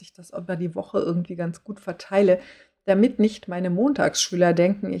 sondern dass ich das über die Woche irgendwie ganz gut verteile, damit nicht meine Montagsschüler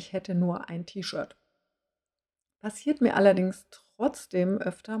denken, ich hätte nur ein T-Shirt. Passiert mir allerdings trotzdem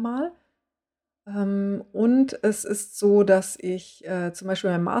öfter mal. Und es ist so, dass ich, zum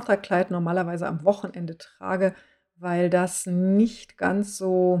Beispiel mein Martha-Kleid normalerweise am Wochenende trage, weil das nicht ganz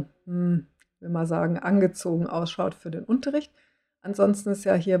so, will mal sagen, angezogen ausschaut für den Unterricht. Ansonsten ist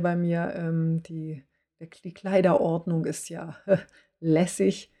ja hier bei mir, die Kleiderordnung ist ja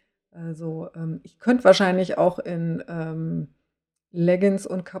lässig. Also, ich könnte wahrscheinlich auch in, Leggings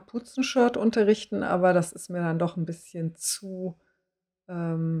und Kapuzenshirt unterrichten, aber das ist mir dann doch ein bisschen zu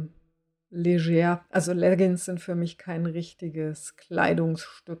ähm, leger. Also, Leggings sind für mich kein richtiges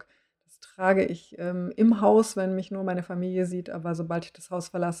Kleidungsstück. Das trage ich, im Haus, wenn mich nur meine Familie sieht, aber sobald ich das Haus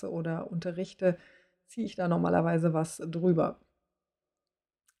verlasse oder unterrichte, ziehe ich da normalerweise was drüber.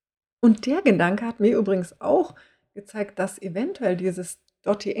 Und der Gedanke hat mir übrigens auch gezeigt, dass eventuell dieses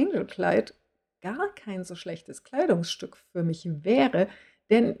Dottie Angel Kleid gar kein so schlechtes Kleidungsstück für mich wäre,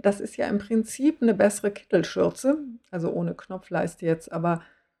 denn das ist ja im Prinzip 'ne bessere Kittelschürze, also ohne Knopfleiste jetzt, aber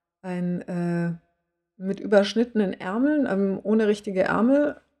ein, mit überschnittenen Ärmeln, ohne richtige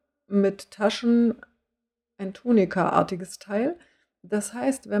Ärmel, mit Taschen, ein Tunikaartiges Teil. Das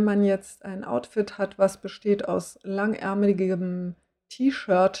heißt, wenn man jetzt ein Outfit hat, was besteht aus langärmeligem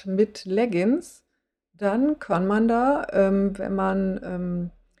T-Shirt mit Leggings, dann kann man da, wenn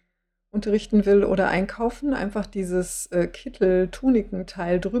man unterrichten will oder einkaufen, einfach dieses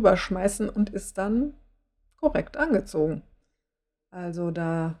Kittel-Tunikenteil drüber schmeißen und ist dann korrekt angezogen. Also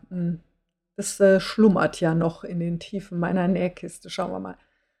das schlummert ja noch in den Tiefen meiner Nähkiste. Schauen wir mal.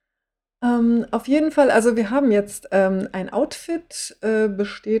 Auf jeden Fall, also wir haben jetzt ein Outfit,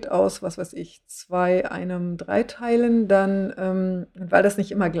 besteht aus, was weiß ich, zwei, einem, drei Teilen. Dann, und weil das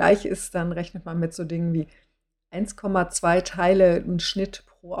nicht immer gleich ist, dann rechnet man mit so Dingen wie 1,2 Teile im Schnitt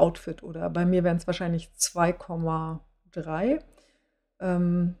pro Outfit oder bei mir wären es wahrscheinlich 2,3.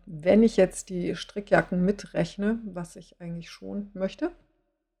 Wenn ich jetzt die Strickjacken mitrechne, was ich eigentlich schon möchte,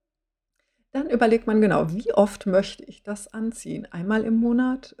 dann überlegt man genau, wie oft möchte ich das anziehen? Einmal im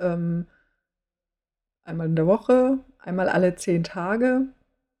Monat, einmal in der Woche, einmal alle 10 Tage.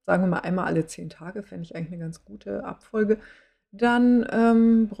 Sagen wir mal einmal alle 10 Tage, fände ich eigentlich eine ganz gute Abfolge.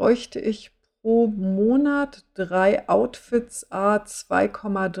 Dann bräuchte ich pro Monat 3 Outfits, a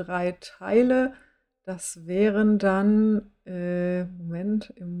 2,3 Teile. Das wären dann,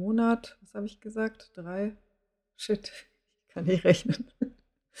 Moment, im Monat, was habe ich gesagt? 3? Shit, ich kann nicht rechnen.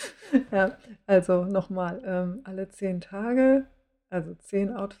 Ja, also nochmal, alle 10 Tage, also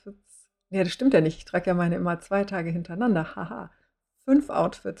 10 Outfits. Ja, das stimmt ja nicht. Ich trage ja meine immer 2 Tage hintereinander. Haha. 5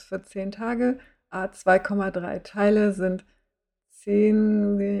 Outfits für 10 Tage, a 2,3 Teile sind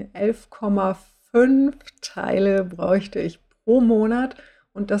 10, 11,5 Teile bräuchte ich pro Monat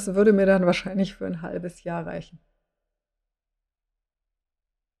und das würde mir dann wahrscheinlich für ein halbes Jahr reichen.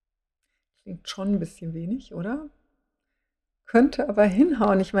 Klingt schon ein bisschen wenig, oder? Könnte aber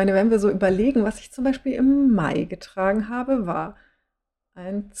hinhauen. Ich meine, wenn wir so überlegen, was ich zum Beispiel im Mai getragen habe, war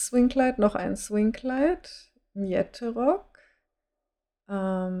ein Swingkleid, noch ein Swingkleid, Miette-Rock,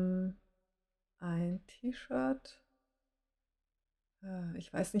 ähm, ein T-Shirt.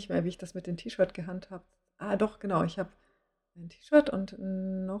 Ich weiß nicht mehr, wie ich das mit dem T-Shirt gehandhabt. Ah, doch, genau. Ich habe ein T-Shirt und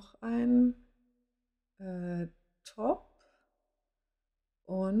noch ein äh, Top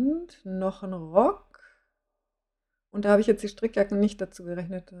und noch ein Rock. Und da habe ich jetzt die Strickjacken nicht dazu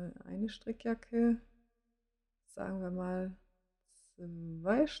gerechnet. Eine Strickjacke, sagen wir mal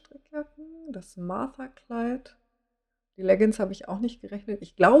 2 Strickjacken, das Martha-Kleid. Die Leggings habe ich auch nicht gerechnet.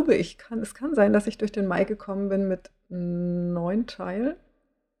 Ich glaube, es kann sein, dass ich durch den Mai gekommen bin mit 9 Teilen.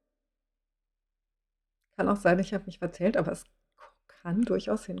 Kann auch sein, ich habe mich verzählt, aber es kann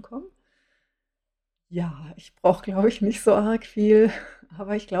durchaus hinkommen. Ja, ich brauche, glaube ich, nicht so arg viel,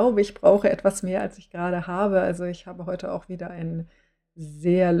 aber ich glaube, ich brauche etwas mehr, als ich gerade habe. Also ich habe heute auch wieder ein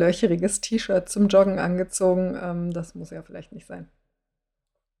sehr löcheriges T-Shirt zum Joggen angezogen. Das muss ja vielleicht nicht sein.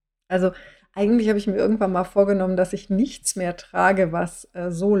 Also eigentlich habe ich mir irgendwann mal vorgenommen, dass ich nichts mehr trage, was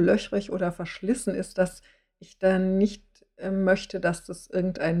so löchrig oder verschlissen ist, dass ich dann nicht möchte, dass das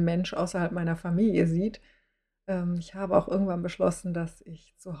irgendein Mensch außerhalb meiner Familie sieht. Ich habe auch irgendwann beschlossen, dass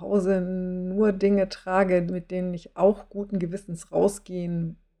ich zu Hause nur Dinge trage, mit denen ich auch guten Gewissens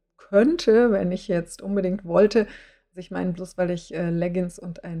rausgehen könnte, wenn ich jetzt unbedingt wollte. Also ich meine, bloß weil ich Leggings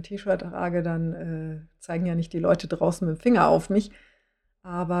und ein T-Shirt trage, dann zeigen ja nicht die Leute draußen mit dem Finger auf mich.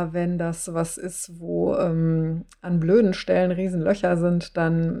 Aber wenn das was ist, wo an blöden Stellen Riesenlöcher sind,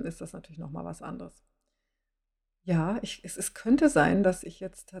 dann ist das natürlich noch mal was anderes. Ja, es könnte sein, dass ich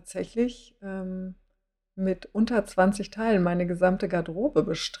jetzt tatsächlich mit unter 20 Teilen meine gesamte Garderobe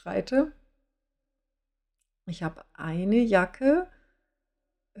bestreite. Ich habe eine Jacke,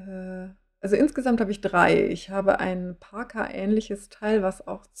 äh, also insgesamt habe ich 3. Ich habe ein Parker-ähnliches Teil, was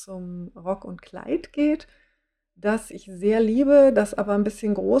auch zum Rock und Kleid geht, das ich sehr liebe, das aber ein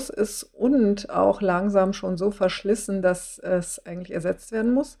bisschen groß ist und auch langsam schon so verschlissen, dass es eigentlich ersetzt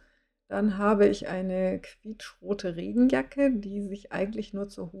werden muss. Dann habe ich eine quietschrote Regenjacke, die sich eigentlich nur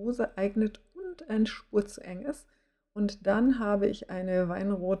zur Hose eignet und eine Spur zu eng ist. Und dann habe ich eine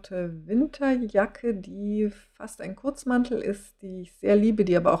weinrote Winterjacke, die fast ein Kurzmantel ist, die ich sehr liebe,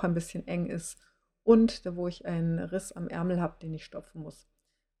 die aber auch ein bisschen eng ist. Und wo ich einen Riss am Ärmel habe, den ich stopfen muss.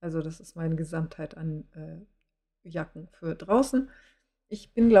 Also das ist meine Gesamtheit an Jacken für draußen.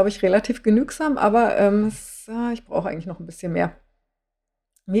 Ich bin, glaube ich, relativ genügsam, aber ich brauche eigentlich noch ein bisschen mehr.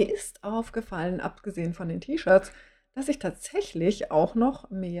 Mir ist aufgefallen, abgesehen von den T-Shirts, dass ich tatsächlich auch noch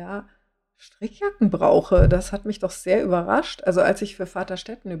mehr Strickjacken brauche. Das hat mich doch sehr überrascht. Also als ich für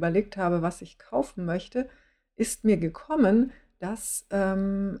Vaterstetten überlegt habe, was ich kaufen möchte, ist mir gekommen, dass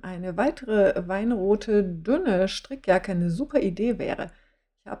eine weitere weinrote, dünne Strickjacke eine super Idee wäre.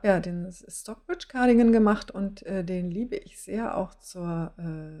 Ich habe ja den Stockbridge Cardigan gemacht und den liebe ich sehr auch zur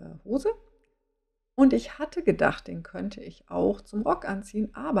Hose. Und ich hatte gedacht, den könnte ich auch zum Rock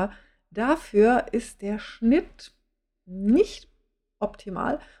anziehen, aber dafür ist der Schnitt nicht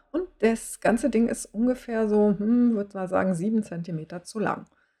optimal und das ganze Ding ist ungefähr so, würde mal sagen, 7 Zentimeter zu lang.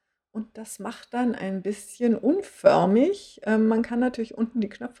 Und das macht dann ein bisschen unförmig. Man kann natürlich unten die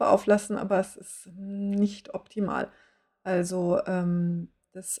Knöpfe auflassen, aber es ist nicht optimal. Also,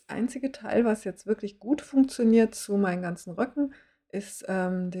 das einzige Teil, was jetzt wirklich gut funktioniert zu meinen ganzen Röcken, ist,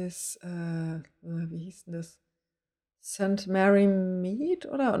 wie hieß 'n das? St. Mary Mead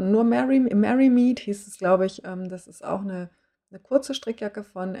oder nur Mary Mead hieß es, glaube ich. Das ist auch eine kurze Strickjacke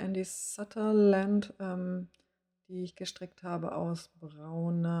von Andy Sutherland, die ich gestrickt habe aus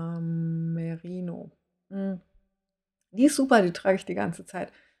brauner Merino. Hm, die ist super, die trage ich die ganze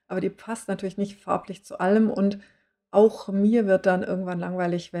Zeit, aber die passt natürlich nicht farblich zu allem und auch mir wird dann irgendwann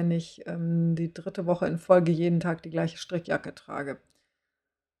langweilig, wenn ich, die dritte Woche in Folge jeden Tag die gleiche Strickjacke trage.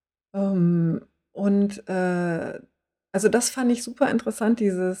 Ähm, und, also, das fand ich super interessant,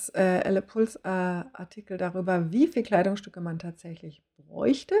 dieses, Elle Puls, Artikel darüber, wie viel Kleidungsstücke man tatsächlich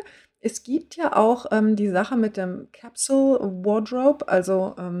bräuchte. Es gibt ja auch, die Sache mit dem Capsule Wardrobe,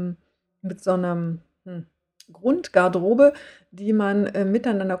 also, mit so 'nem, Grundgarderobe, die man,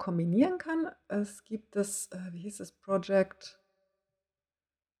 miteinander kombinieren kann. Es gibt das, wie hieß es,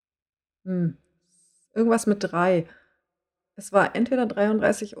 hm, irgendwas mit 3. Es war entweder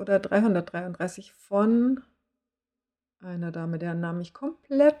 33 oder 333 von einer Dame, deren Namen ich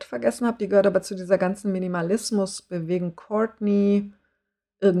komplett vergessen habe. Die gehört aber zu dieser ganzen Minimalismus-Bewegung. Courtney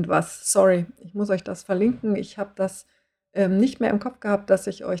irgendwas. Sorry, ich muss euch das verlinken. Ich habe das, nicht mehr im Kopf gehabt, dass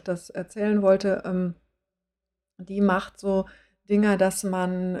ich euch das erzählen wollte. Die macht so Dinger, dass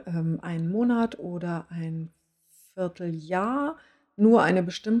man, einen Monat oder ein Vierteljahr nur eine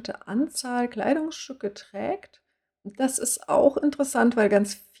bestimmte Anzahl Kleidungsstücke trägt. Und das ist auch interessant, weil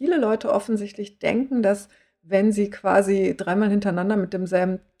ganz viele Leute offensichtlich denken, dass, wenn sie quasi dreimal hintereinander mit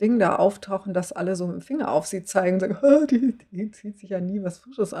demselben Ding da auftauchen, dass alle so mit'm Finger auf sie zeigen, sagen: Die zieht sich ja nie was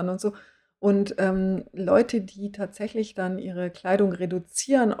Frisches an und so. Und, Leute, die tatsächlich dann ihre Kleidung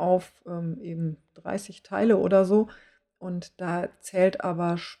reduzieren auf, eben 30 Teile oder so, und da zählt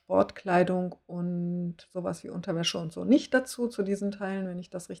aber Sportkleidung und sowas wie Unterwäsche und so nicht dazu, zu diesen Teilen, wenn ich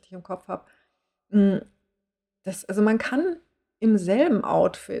das richtig im Kopf habe. Hm, also, man kann im selben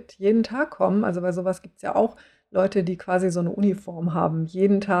Outfit jeden Tag kommen, also, bei sowas gibt es ja auch Leute, die quasi so eine Uniform haben.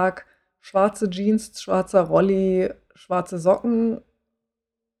 Jeden Tag schwarze Jeans, schwarzer Rolli, schwarze Socken,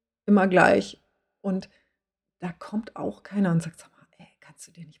 immer gleich. Und da kommt auch keiner und sagt: „Sag mal, ey, kannst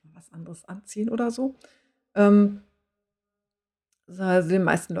du dir nicht mal was anderes anziehen oder so?“ Ähm, also, den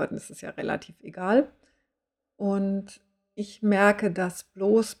meisten Leuten ist es ja relativ egal. Und ich merke das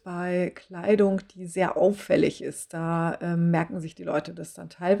bloß bei Kleidung, die sehr auffällig ist. Da, merken sich die Leute das dann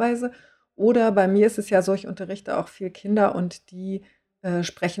teilweise. Oder bei mir ist es ja so, ich unterrichte auch viel Kinder und die,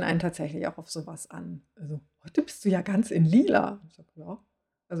 sprechen einen tatsächlich auch auf sowas an. Also: „Heute bist du ja ganz in lila.“ Ich sage: „Ja.“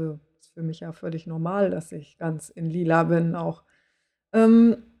 Also, ist für mich ja völlig normal, dass ich ganz in lila bin auch.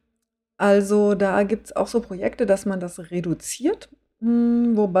 Ähm, also, da gibt's auch so Projekte, dass man das reduziert,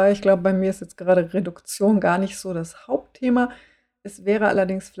 wobei ich glaube, bei mir ist jetzt gerade Reduktion gar nicht so das Hauptthema. Es wäre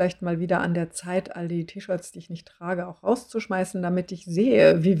allerdings vielleicht mal wieder an der Zeit, all die T-Shirts, die ich nicht trage, auch rauszuschmeißen, damit ich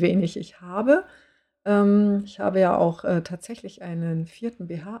sehe, wie wenig ich habe. Ich habe ja auch, tatsächlich einen vierten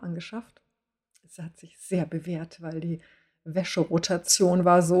BH angeschafft. Es hat sich sehr bewährt, weil die Wäscherotation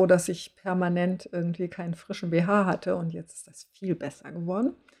war so, dass ich permanent irgendwie keinen frischen BH hatte und jetzt ist das viel besser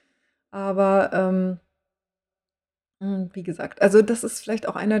geworden. Aber, wie gesagt, also, das ist vielleicht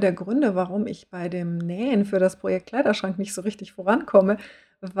auch einer der Gründe, warum ich bei dem Nähen für das Projekt Kleiderschrank nicht so richtig vorankomme,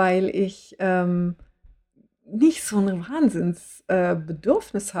 weil ich, nicht so 'n Wahnsinns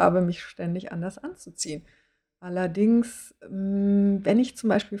Bedürfnis habe, mich ständig anders anzuziehen. Allerdings, wenn ich zum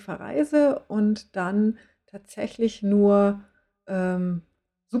Beispiel verreise und dann tatsächlich nur, ähm,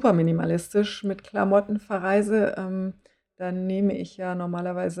 super minimalistisch mit Klamotten verreise, dann nehme ich ja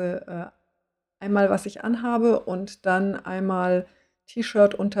normalerweise, einmal, was ich anhabe und dann einmal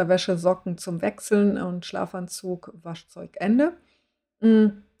T-Shirt, Unterwäsche, Socken zum Wechseln und Schlafanzug, Waschzeug, Ende.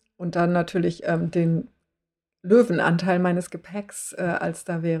 Und dann natürlich, den Löwenanteil meines Gepäcks, als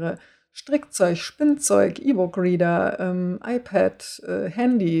da wäre Strickzeug, Spinnzeug, E-Book-Reader, iPad,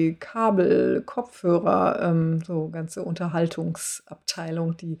 Handy, Kabel, Kopfhörer, so ganze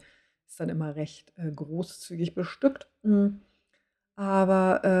Unterhaltungsabteilung, die ist dann immer recht, großzügig bestückt.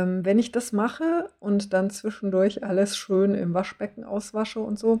 Aber, wenn ich das mache und dann zwischendurch alles schön im Waschbecken auswasche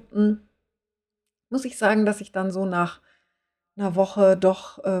und so, muss ich sagen, dass ich dann so nach 'ner Woche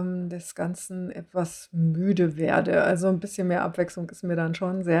doch, des Ganzen etwas müde werde. Also, 'n bisschen mehr Abwechslung ist mir dann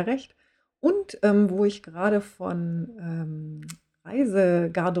schon sehr recht. Und, wo ich grade von,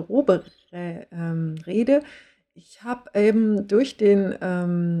 Reisegarderobe rede, Ich habe eben durch den,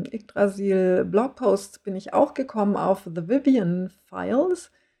 Yggdrasil-Blogpost bin ich auch gekommen auf The Vivian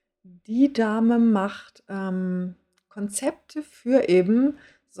Files. Die Dame macht, Konzepte für eben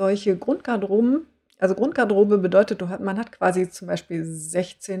solche Grundgarderoben. Also, Grundgarderobe bedeutet, man hat quasi zum Beispiel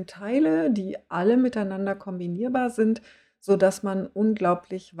 16 Teile, die alle miteinander kombinierbar sind, sodass man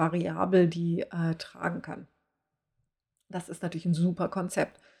unglaublich variabel die, tragen kann. Das ist natürlich ein super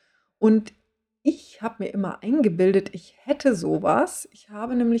Konzept. Und ich habe mir immer eingebildet, ich hätte sowas. Ich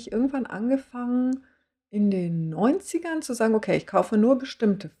habe nämlich irgendwann angefangen, in den 90ern zu sagen: „Okay, ich kaufe nur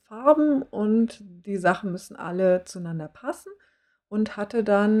bestimmte Farben und die Sachen müssen alle zueinander passen“, und hatte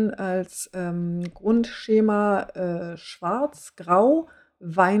dann als, Grundschema, schwarz, grau,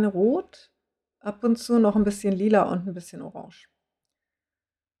 Weinrot, ab und zu noch ein bisschen lila und ein bisschen orange.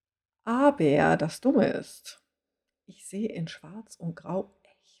 Aber das Dumme ist, ich sehe in Schwarz und Grau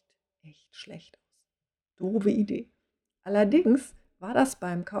echt schlecht aus. Doofe Idee. Allerdings war das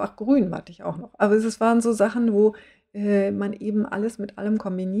beim ach, grün hatte ich auch noch. Aber es waren so Sachen, wo, man eben alles mit allem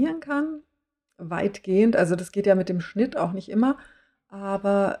kombinieren kann, weitgehend. Also, das geht ja mit dem Schnitt auch nicht immer,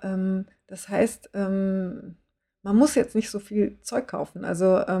 aber, das heißt, man muss jetzt nicht so viel Zeug kaufen.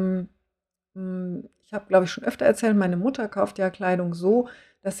 Also, ich habe, glaube ich, schon öfter erzählt, meine Mutter kauft ja Kleidung so,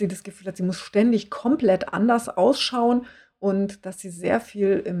 dass sie das Gefühl hat, sie muss ständig komplett anders ausschauen und dass sie sehr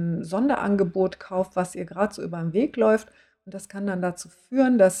viel im Sonderangebot kauft, was ihr gerade so über den Weg läuft. Und das kann dann dazu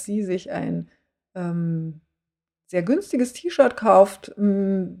führen, dass sie sich ein, ähm, sehr günstiges T-Shirt kauft,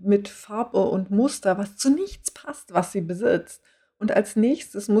 mit Farbe und Muster, was zu nichts passt, was sie besitzt. Und als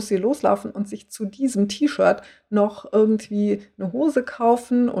Nächstes muss sie loslaufen und sich zu diesem T-Shirt noch irgendwie eine Hose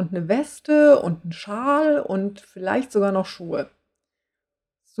kaufen und eine Weste und 'n Schal und vielleicht sogar noch Schuhe.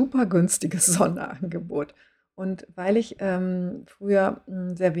 Super günstiges Sonderangebot. Und weil ich, früher,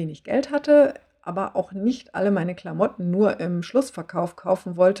 sehr wenig Geld hatte, aber auch nicht alle meine Klamotten nur im Schlussverkauf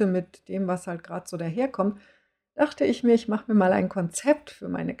kaufen wollte mit dem, was halt gerade so daherkommt, dachte ich mir, ich mache mir mal ein Konzept für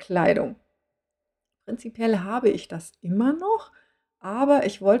meine Kleidung. Prinzipiell habe ich das immer noch, aber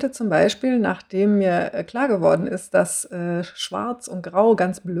ich wollte zum Beispiel, nachdem mir, klar geworden ist, dass, Schwarz und Grau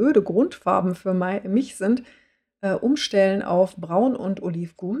ganz blöde Grundfarben für mich sind, umstellen auf Braun und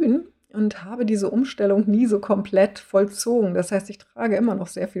Olivgrün und habe diese Umstellung nie so komplett vollzogen. Das heißt, ich trage immer noch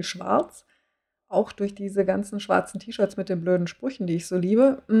sehr viel Schwarz, auch durch diese ganzen schwarzen T-Shirts mit den blöden Sprüchen, die ich so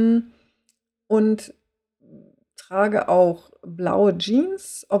liebe. Und trage auch blaue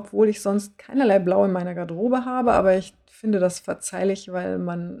Jeans, obwohl ich sonst keinerlei Blau in meiner Garderobe habe, aber ich finde das verzeihlich, weil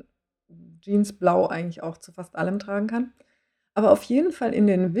man Jeansblau eigentlich auch zu fast allem tragen kann. Aber auf jeden Fall in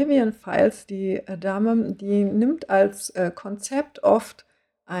den Vivian Files, die, Dame, die nimmt als, Konzept oft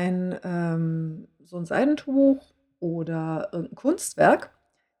so ein Seidentuch oder irgend Kunstwerk,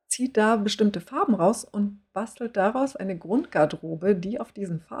 zieht da bestimmte Farben raus und bastelt daraus eine Grundgarderobe, die auf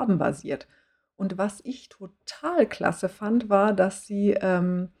diesen Farben basiert. Und was ich total klasse fand, war, dass sie,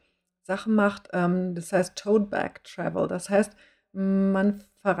 Sachen macht, das heißt Tote Bag Travel. Das heißt, man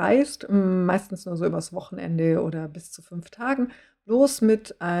verreist, meistens nur so übers Wochenende oder bis zu 5 Tagen, bloß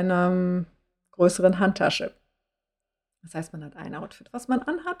mit einer größeren Handtasche. Das heißt, man hat ein Outfit, was man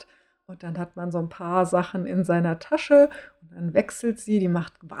anhat, und dann hat man so ein paar Sachen in seiner Tasche und dann wechselt sie. Die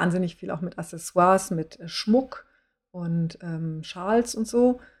macht wahnsinnig viel auch mit Accessoires, mit, Schmuck und, Schals und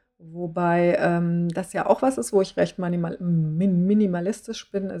so. Wobei, das ja auch was ist, wo ich recht minimalistisch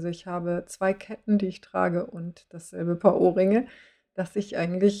bin. Also, ich habe 2 Ketten, die ich trage und dasselbe Paar Ohrringe, das ich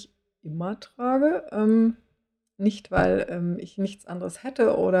eigentlich immer trage. Nicht, weil, ich nichts anderes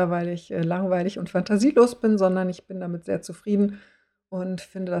hätte oder weil ich, langweilig und fantasielos bin, sondern ich bin damit sehr zufrieden und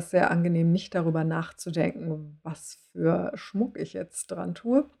finde das sehr angenehm, nicht darüber nachzudenken, was für Schmuck ich jetzt dran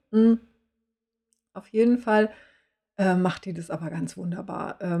tue. Auf jeden Fall, macht die das aber ganz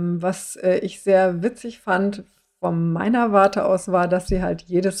wunderbar. Was, ich sehr witzig fand von meiner Warte aus, war, dass sie halt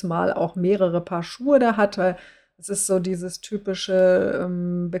jedes Mal auch mehrere Paar Schuhe da hatte. Es ist so dieses typische,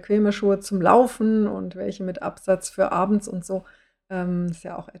 bequeme Schuhe zum Laufen und welche mit Absatz für abends und so. Ist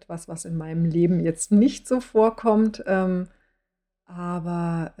ja auch etwas, was in meinem Leben jetzt nicht so vorkommt,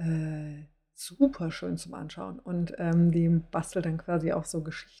 aber, super schön zum Anschauen. Und, die bastelt dann quasi auch so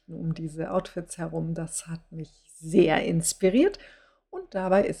Geschichten um diese Outfits herum. Das hat mich sehr inspiriert. Und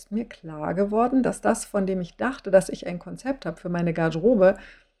dabei ist mir klar geworden, dass das, von dem ich dachte, dass ich ein Konzept habe für meine Garderobe,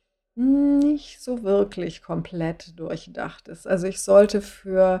 nicht so wirklich komplett durchdacht ist. Also, ich sollte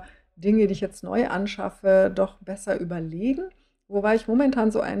für Dinge, die ich jetzt neu anschaffe, doch besser überlegen, wobei ich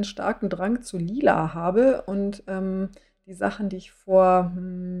momentan so einen starken Drang zu Lila habe und, die Sachen, die ich vor,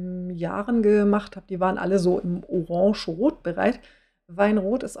 Jahren gemacht habe, die waren alle so im Orange-Rot-Bereich,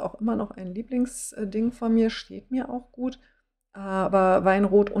 Weinrot ist auch immer noch ein Lieblingsding von mir, steht mir auch gut. Aber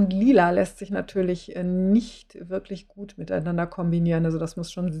Weinrot und Lila lässt sich natürlich nicht wirklich gut miteinander kombinieren. Also das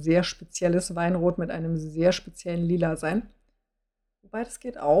muss schon sehr spezielles Weinrot mit einem sehr speziellen Lila sein. Wobei das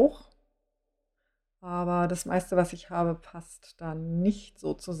geht auch, aber das meiste, was ich habe, passt da nicht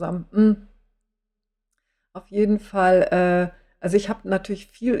so zusammen. Auf jeden Fall, also ich habe natürlich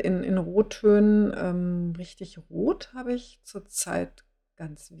viel in Rottönen. Richtig rot habe ich zurzeit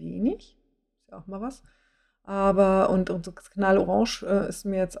ganz wenig. Ist ja auch mal was. Aber und so Knallorange ist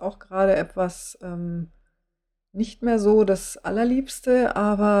mir jetzt auch gerade etwas nicht mehr so das Allerliebste,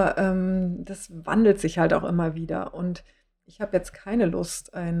 aber das wandelt sich halt auch immer wieder. Und ich habe jetzt keine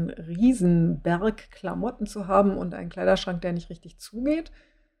Lust, einen Riesenberg Klamotten zu haben und einen Kleiderschrank, der nicht richtig zugeht.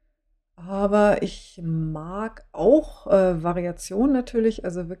 Aber ich mag auch Variation natürlich,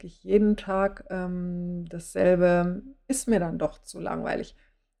 also wirklich jeden Tag dasselbe ist mir dann doch zu langweilig.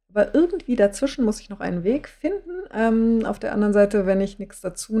 Aber irgendwie dazwischen muss ich noch einen Weg finden. Auf der anderen Seite, wenn ich nichts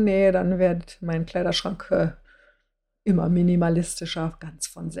dazu nähe, dann wird mein Kleiderschrank immer minimalistischer, ganz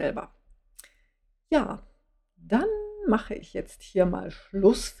von selber. Ja, dann mache ich jetzt hier mal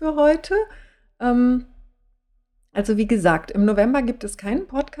Schluss für heute. Ähm, also wie gesagt, im November gibt es keinen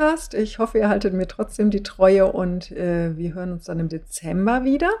Podcast. Ich hoffe, ihr haltet mir trotzdem die Treue und wir hören uns dann im Dezember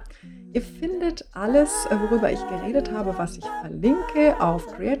wieder. Ihr findet alles, worüber ich geredet habe, was ich verlinke, auf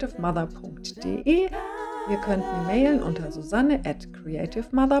creativemother.de. Ihr könnt mir mailen unter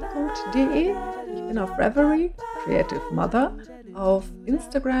susanne@creativemother.de. Ich bin auf Reverie, Creative Mother, auf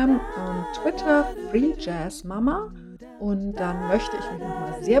Instagram und Twitter, FreeJazzMama. Und dann möchte ich mich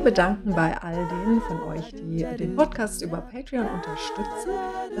nochmal sehr bedanken bei all denen von euch, die den Podcast über Patreon unterstützen.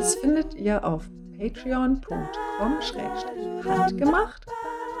 Das findet ihr auf patreon.com/handgemacht.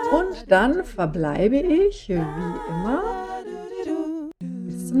 Und dann verbleibe ich, wie immer,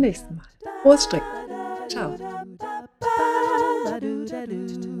 bis zum nächsten Mal. Frohes Stricken. Ciao.